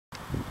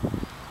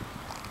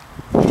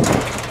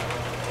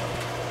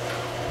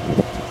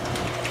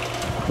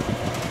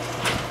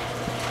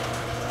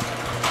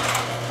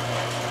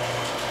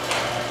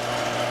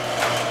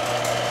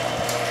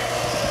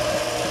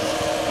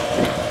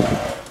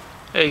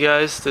Hey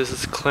guys, this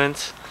is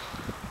Clint.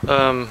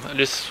 I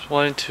just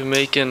wanted to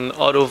make an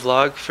auto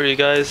vlog for you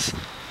guys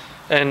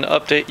and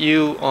update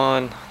you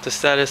on the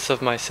status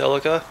of my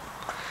Celica.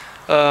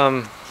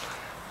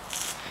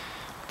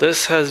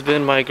 This has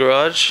been my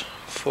garage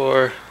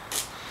for,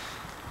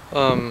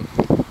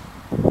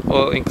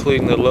 well,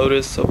 including the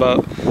Lotus,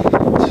 about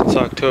since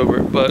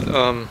October. But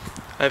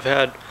I've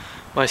had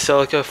my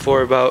Celica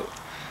for about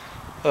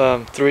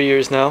 3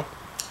 years now,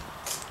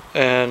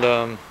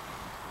 and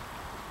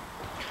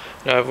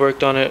I've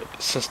worked on it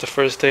since the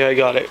first day I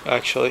got it,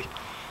 actually.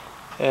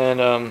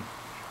 And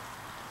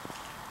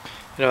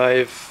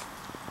I've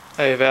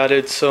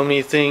added so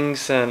many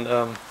things,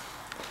 and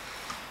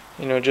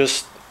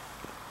just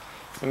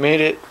made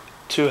it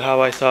to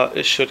how I thought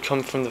it should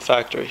come from the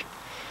factory.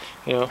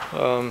 The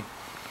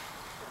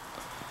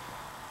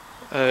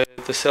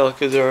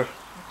Celicas are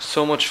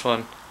so much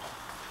fun.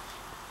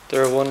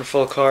 They're a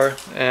wonderful car,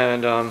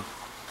 and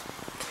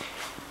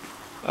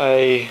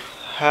I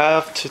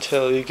have to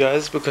tell you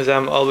guys, because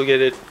I'm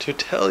obligated to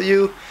tell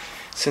you,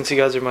 since you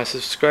guys are my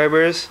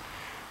subscribers,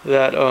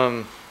 that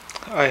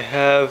I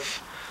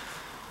have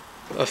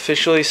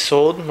officially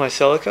sold my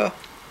Celica,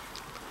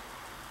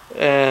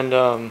 and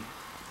I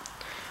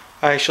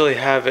actually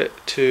have it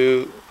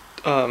to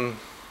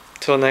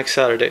till next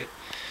Saturday.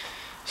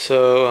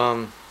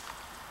 So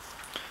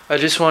I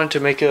just wanted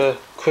to make a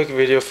quick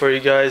video for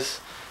you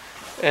guys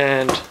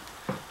and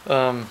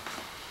for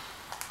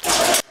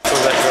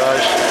that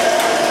garage.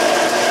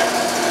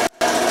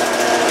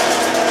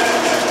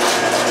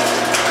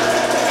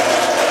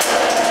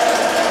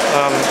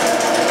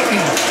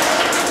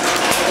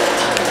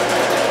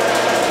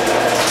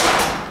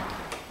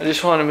 I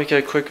just want to make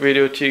a quick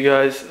video to you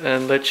guys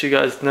and let you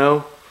guys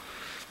know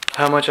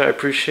how much I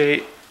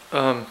appreciate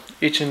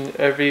each and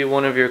every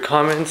one of your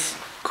comments,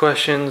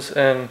 questions,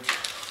 and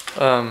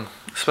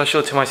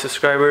especially to my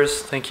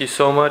subscribers. Thank you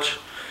so much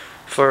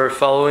for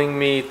following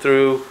me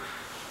through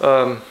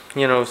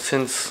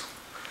since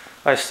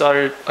I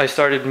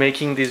started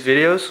making these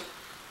videos.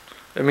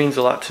 It means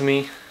a lot to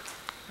me,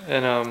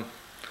 and I'm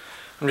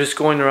just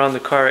going around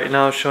the car right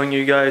now showing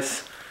you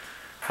guys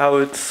how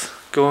it's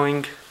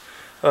going.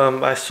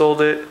 I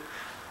sold it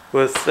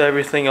with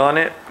everything on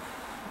it.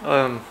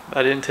 I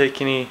didn't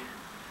take any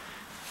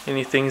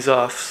things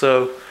off.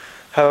 So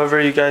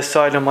however you guys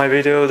saw it in my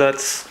video,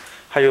 that's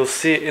how you'll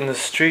see it in the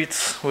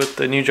streets with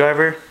the new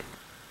driver.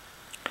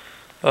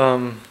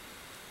 Yeah,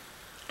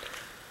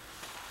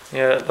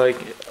 like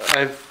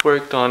I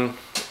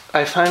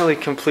finally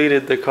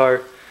completed the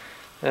car,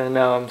 and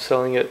now I'm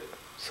selling it.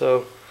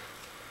 So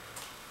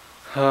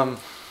as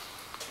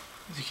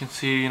you can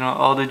see,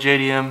 all the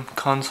JDM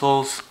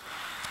consoles,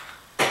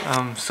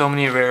 so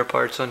many rare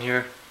parts on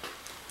here,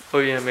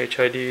 OEM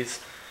HIDs.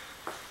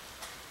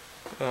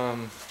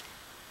 I'm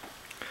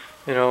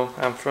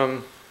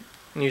from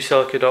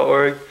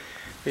newcelica.org.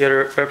 We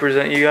gotta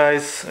represent you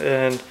guys,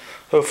 and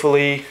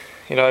hopefully,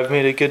 I've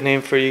made a good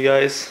name for you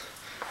guys.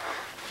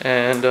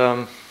 And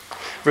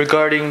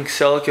regarding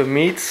Celica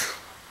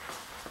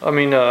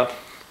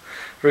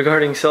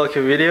regarding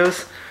Celica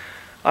videos,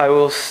 I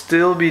will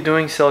still be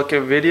doing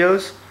Celica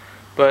videos,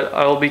 but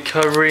I will be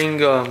covering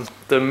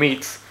the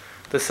meets,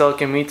 the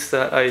Celica meets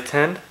that I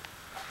attend.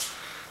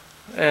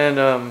 And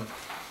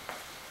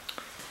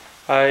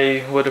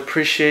I would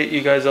appreciate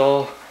you guys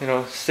all,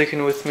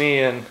 sticking with me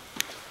and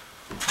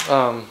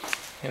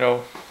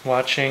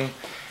watching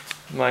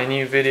my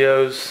new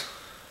videos.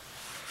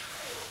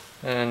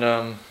 And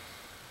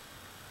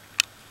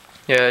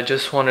yeah, I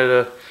just wanted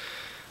to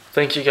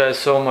thank you guys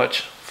so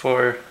much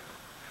for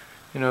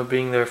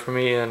being there for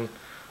me, and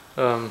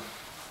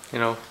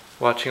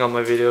watching all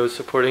my videos,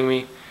 supporting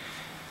me.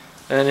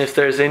 And if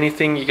there's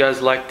anything you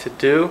guys like to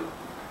do,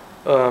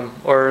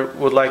 or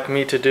would like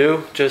me to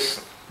do,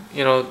 just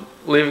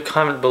leave a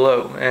comment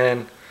below,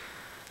 and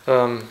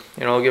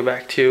I'll get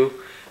back to you.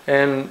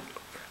 And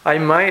I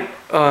might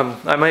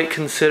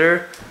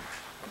consider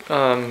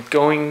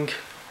going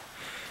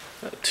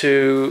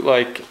to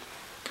like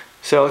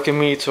Celica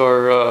meets,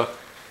 or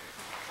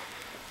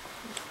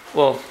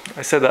well,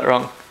 I said that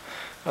wrong.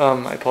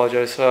 I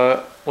apologize.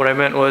 What I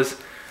meant was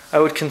I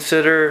would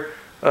consider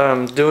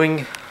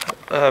doing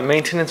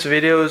maintenance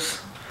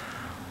videos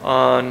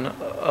on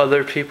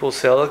other people's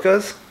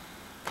Celicas,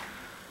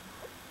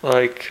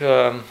 like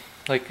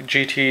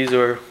GTs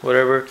or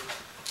whatever.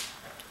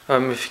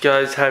 If you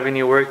guys have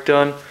any work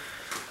done,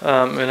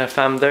 and if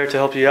I'm there to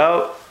help you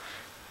out,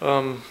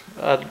 I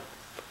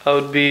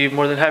would be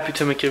more than happy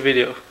to make a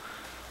video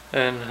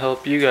and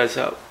help you guys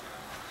out,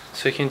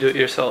 so you can do it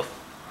yourself.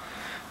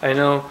 I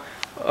know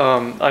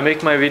I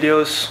make my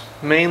videos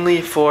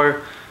mainly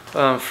for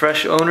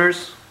fresh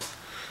owners,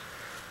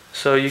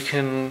 so you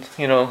can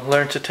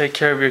learn to take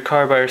care of your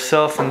car by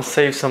yourself and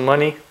save some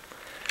money.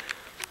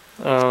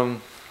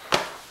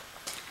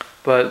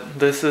 But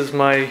this is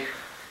my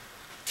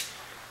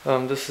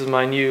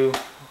new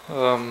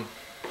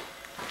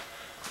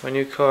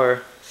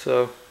car,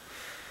 so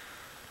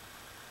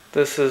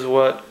this is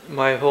what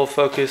my whole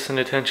focus and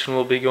attention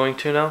will be going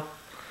to now.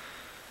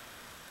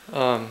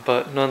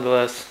 But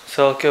nonetheless,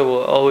 Celica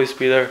will always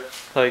be there,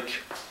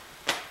 like,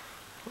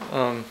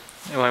 in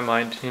my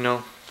mind, you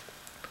know.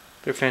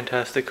 They're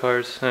fantastic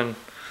cars, and,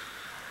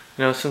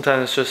 you know,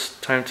 sometimes it's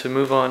just time to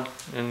move on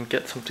and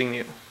get something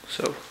new.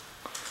 So,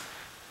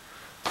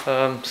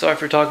 sorry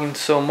for talking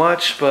so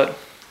much, but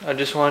I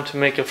just wanted to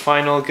make a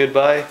final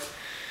goodbye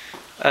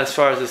as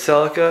far as the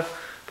Celica.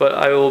 But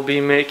I will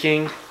be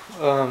making,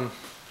 you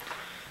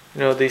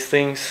know, these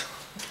things,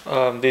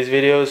 these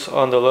videos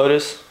on the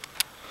Lotus.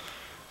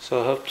 So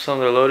I'll help some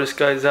of the Lotus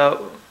guys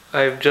out.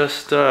 I've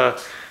just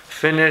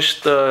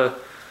finished the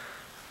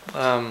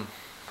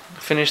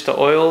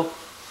oil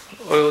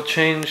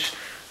change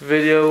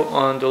video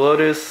on the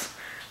Lotus,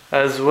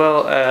 as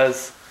well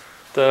as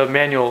the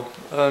manual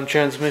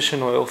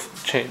transmission oil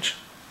change.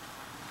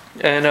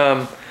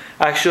 And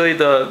actually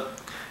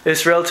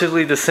it's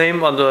relatively the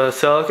same on the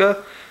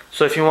Celica.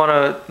 So if you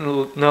want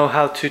to know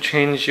how to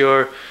change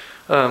your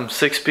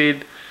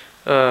 6-speed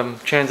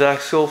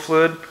transaxle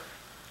fluid,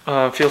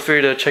 feel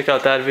free to check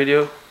out that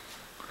video.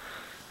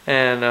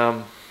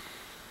 And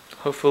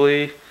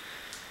hopefully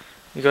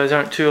you guys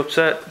aren't too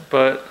upset,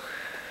 but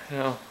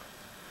you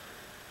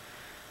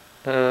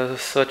know,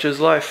 such is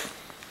life.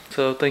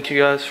 So thank you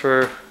guys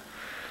for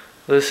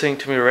listening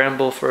to me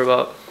ramble for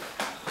about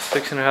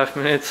 6.5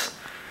 minutes.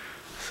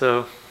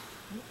 So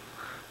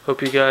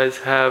hope you guys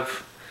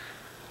have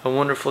a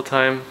wonderful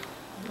time,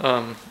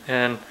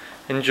 and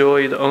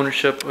enjoy the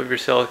ownership of your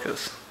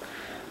Celicas,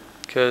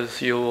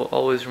 because you will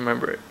always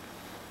remember it.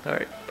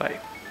 Alright,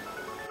 bye.